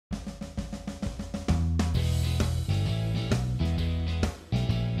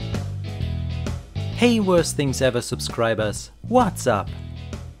Hey Worst Things Ever subscribers, what's up?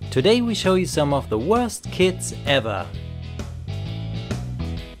 Today we show you some of the worst kids ever.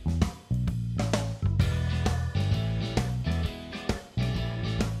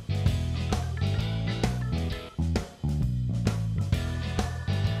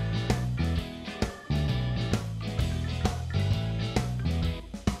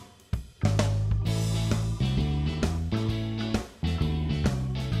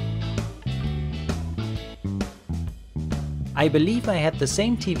 I believe I had the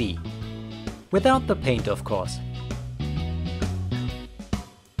same TV. Without the paint, of course.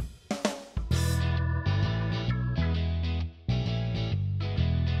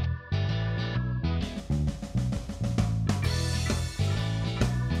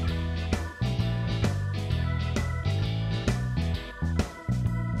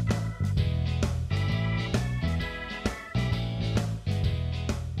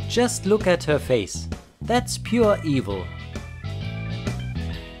 Just look at her face. That's pure evil.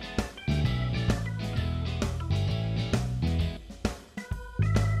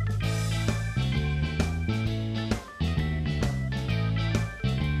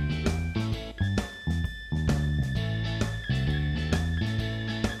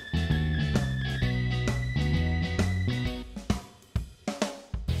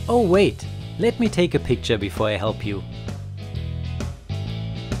 Oh wait, let me take a picture before I help you.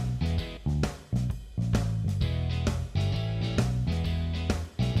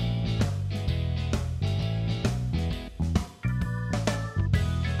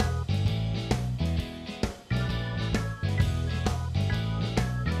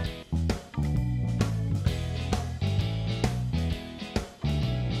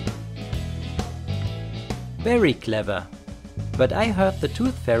 Very clever. But I heard the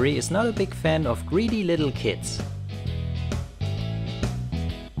Tooth Fairy is not a big fan of greedy little kids.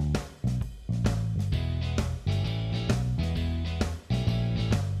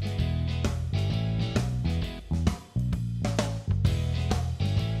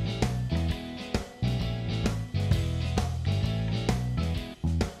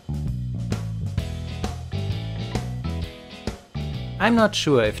 I'm not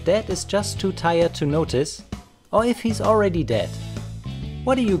sure if Dad is just too tired to notice, or if he's already dead.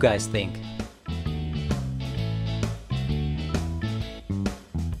 What do you guys think?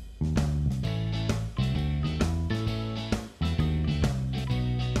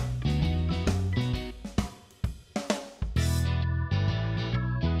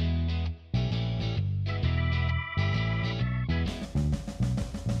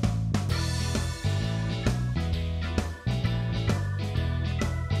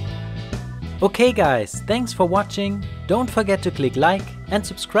 Okay guys, thanks for watching. Don't forget to click like and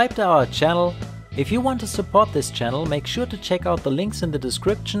subscribe to our channel. If you want to support this channel, make sure to check out the links in the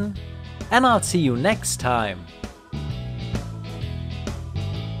description. And I'll see you next time.